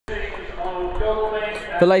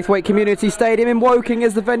The Laithwaite Community Stadium in Woking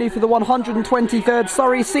is the venue for the 123rd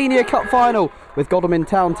Surrey Senior Cup Final, with Godalming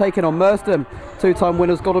Town taking on Merstham. Two-time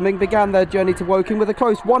winners Godalming began their journey to Woking with a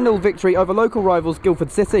close 1-0 victory over local rivals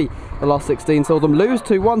Guildford City. The last 16 saw them lose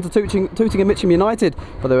 2-1 to Tooting and Mitcham United,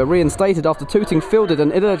 but they were reinstated after Tooting fielded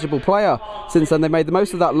an ineligible player. Since then they made the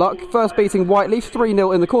most of that luck, first beating Whiteleaf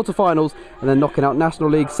 3-0 in the quarter-finals and then knocking out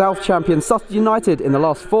National League South champion Sutton United in the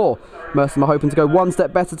last 4. Merstham are hoping to go one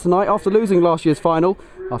step better tonight after losing last year's final.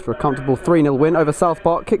 After a comfortable 3-0 win over South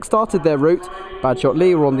Park kick-started their route, Badshot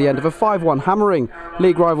Lee were on the end of a 5-1 hammering.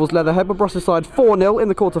 League rivals Leatherhead were brushed aside 4-0 in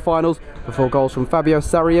the quarter-finals before goals from Fabio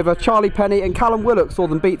Sarrieva, Charlie Penny and Callum Willock saw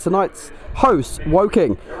them beat tonight's hosts,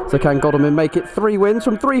 Woking. So can Godalming make it 3 wins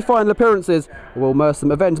from 3 final appearances, or will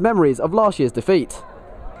Merstham avenge memories of last year's defeat?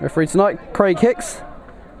 Referee tonight, Craig Hicks,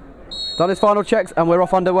 done his final checks and we're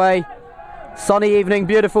off underway. Sunny evening,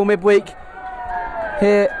 beautiful midweek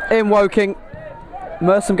here in Woking.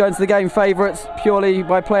 Merstham going to the game favourites purely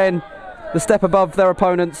by playing the step above their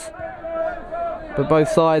opponents. But both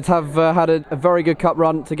sides have had a very good cup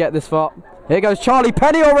run to get this far. Here goes Charlie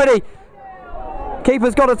Penny already.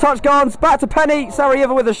 Keeper's got a touch, Garns, back to Penny.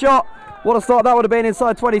 Sarrieva with a shot. What a start that would have been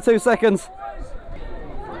inside 22 seconds.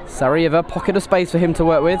 Sarrieva, pocket of space for him to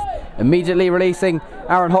work with. Immediately releasing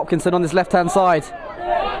Aaron Hopkinson on this left-hand side.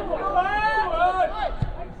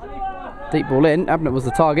 Deep ball in, Abnett was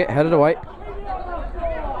the target, headed away.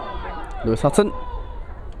 Lewis Hutton.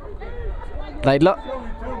 Laidler.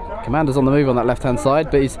 Commander's on the move on that left-hand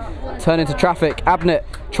side, but he's turning to traffic. Abnett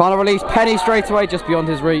trying to release Penny straight away, just beyond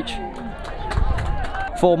his reach.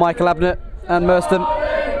 For Michael Abnett and Merstham.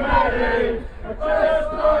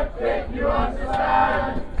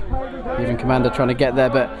 Even Commander trying to get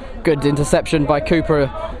there, but good interception by Cooper,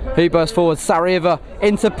 who burst forward. Sarrieva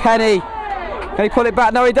into Penny. Can he pull it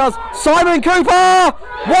back? No, he does. Simon Cooper!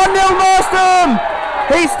 1-0 Merstham!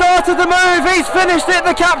 He started the move, he's finished it,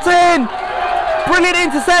 the captain! Brilliant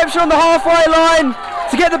interception on the halfway line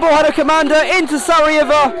to get the ball out of Commander into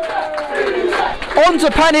Sarrieva. Onto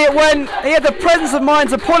Penny it went. He had the presence of mind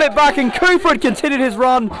to pull it back, and Cooper had continued his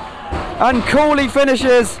run. And coolly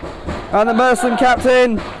finishes. And the Merstham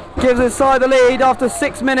captain gives his side the lead after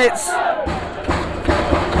 6 minutes.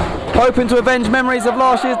 Hoping to avenge memories of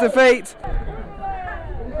last year's defeat.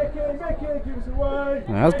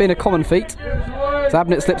 It has been a common feat.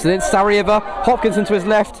 Abnett slips it in. Sarrieva, Hopkinson to his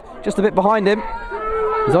left, just a bit behind him.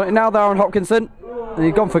 He's on it now, there on Hopkinson, and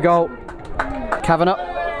he's gone for goal. Kavanagh.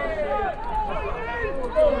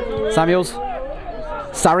 Samuels.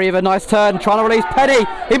 Sarrieva, nice turn, trying to release Penny.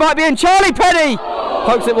 He might be in. Charlie Penny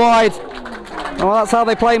pokes it wide. Well, that's how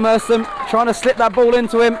they play Merstham, trying to slip that ball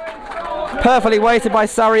into him. Perfectly weighted by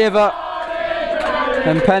Sarrieva,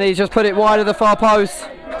 and Penny just put it wide of the far post.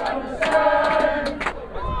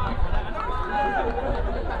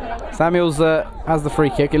 Samuels has the free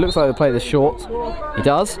kick. It looks like they play this short. He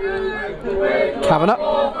does. Kavanagh.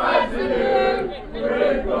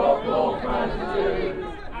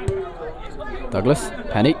 Douglas.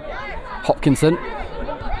 Penny. Hopkinson.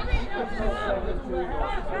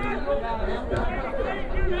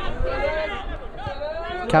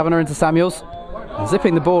 Kavanagh into Samuels.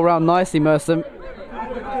 Zipping the ball around nicely, Merstham.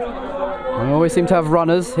 They always seem to have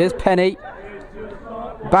runners. Here's Penny.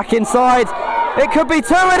 Back inside. It could be 2,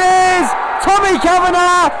 it is! Tommy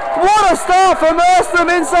Kavanagh! What a start for Merstham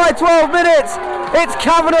inside 12 minutes! It's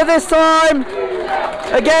Kavanagh this time!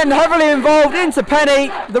 Again, heavily involved into Penny.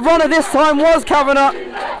 The runner this time was Kavanagh.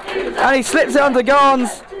 And he slips it under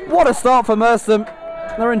Garns. What a start for Merstham.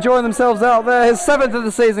 They're enjoying themselves out there. His 7th of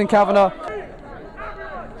the season, Kavanagh.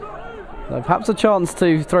 So perhaps a chance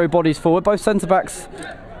to throw bodies forward. Both centre-backs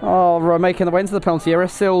are making their way into the penalty area.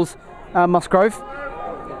 Sills and Musgrove.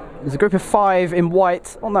 There's a group of 5 in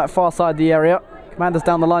white on that far side of the area. Commanders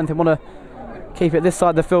down the line, they want to keep it this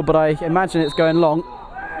side of the field, but I imagine it's going long.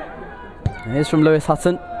 And here's from Lewis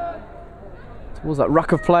Hutton. Towards that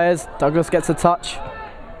ruck of players. Douglas gets a touch.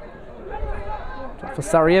 For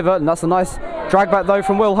Sarrieva, and that's a nice drag back though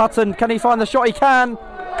from Will Hutton. Can he find the shot? He can.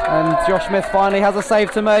 And Josh Smith finally has a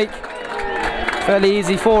save to make. Fairly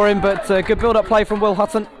easy for him, but good build-up play from Will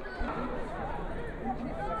Hutton.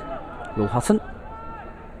 Will Hutton.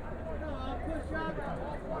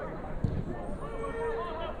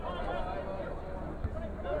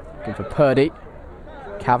 Looking for Purdy.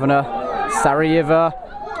 Kavanagh. Sarrieva.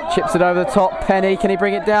 Chips it over the top. Penny, can he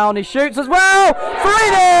bring it down? He shoots as well! 3-0!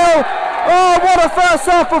 Oh, what a first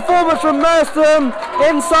half performance from Merstham.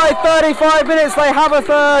 Inside 35 minutes, they have a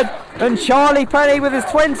third. And Charlie Penny, with his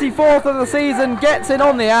 24th of the season, gets in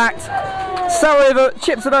on the act. Sarrieva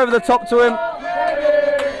chips it over the top to him.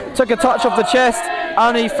 Took a touch off the chest.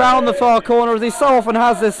 and he found the far corner, as he so often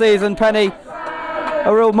has this season. Penny,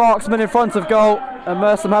 a real marksman in front of goal, and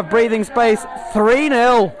Merstham have breathing space.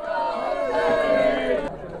 3-0.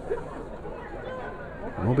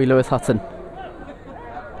 Will be Lewis Hutton.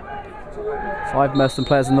 5 Merstham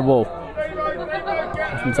players in the wall.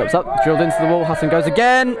 Hutton steps up, drilled into the wall. Hutton goes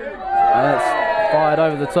again, and it's fired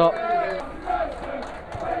over the top.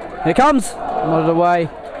 Here it comes, nodded away.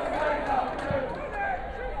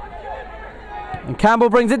 And Campbell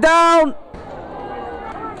brings it down.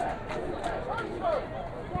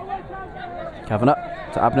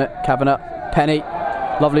 Kavanagh to Abnett, Kavanagh, Penny.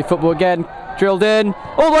 Lovely football again, drilled in,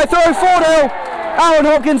 all the way through, 4-0. Aaron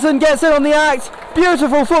Hopkinson gets in on the act.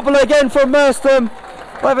 Beautiful football again from Merstham.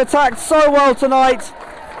 They've attacked so well tonight.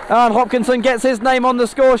 And Hopkinson gets his name on the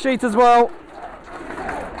score sheet as well.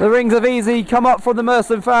 The rings of easy come up from the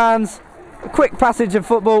Merstham fans. A quick passage of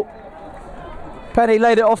football. Penny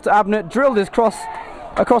laid it off to Abnett, drilled his cross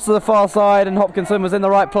across to the far side, and Hopkinson was in the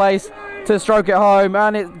right place to stroke it home,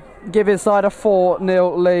 and it give his side a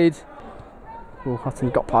 4-0 lead. Oh, Hutton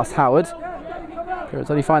got past Howard. Here it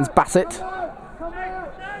only finds Bassett.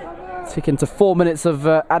 Ticking to 4 minutes of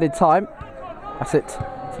added time. Bassett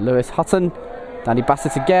to Lewis Hutton. Danny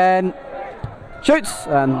Bassett again. Shoots,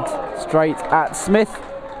 and straight at Smith.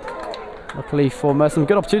 Luckily for Merstham,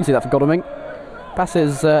 good opportunity that for Godalming.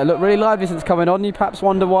 Bassett's looked really lively since coming on. You perhaps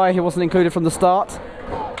wonder why he wasn't included from the start.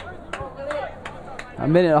 A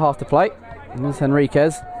minute and a half to play. And there's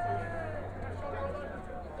Henriquez.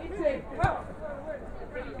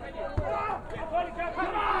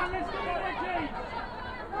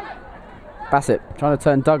 Bassett trying to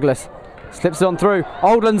turn Douglas, slips it on through,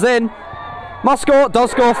 Oldland's in, must score,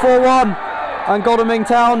 does score 4-1, and Godalming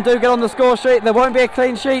Town do get on the score sheet. There won't be a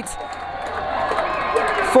clean sheet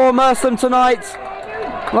for Merstham tonight.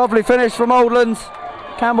 Lovely finish from Oldland.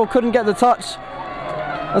 Campbell couldn't get the touch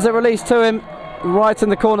as it released to him, right in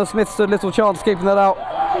the corner. Smith stood little chance keeping that out.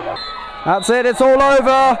 That's it, it's all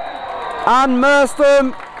over, and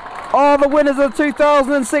Merstham are the winners of the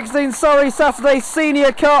 2016 Surrey Saturday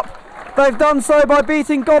Senior Cup. They've done so by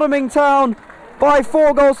beating Godalming Town by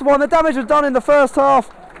 4-1. The damage was done in the first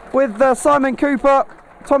half with Simon Cooper,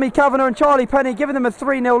 Tommy Kavanagh and Charlie Penny giving them a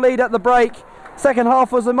 3-0 lead at the break. Second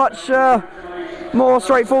half was a much more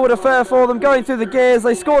straightforward affair for them, going through the gears.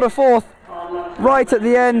 They scored a 4th right at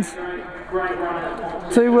the end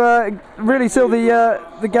to really seal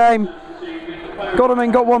the game.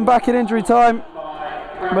 Godalming got one back in injury time,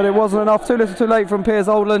 but it wasn't enough. Too little too late from Piers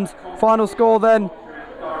Oldland. Final score then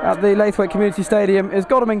at the Laithwaite Community Stadium is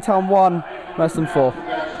Godalming Town 1, Merstham 4.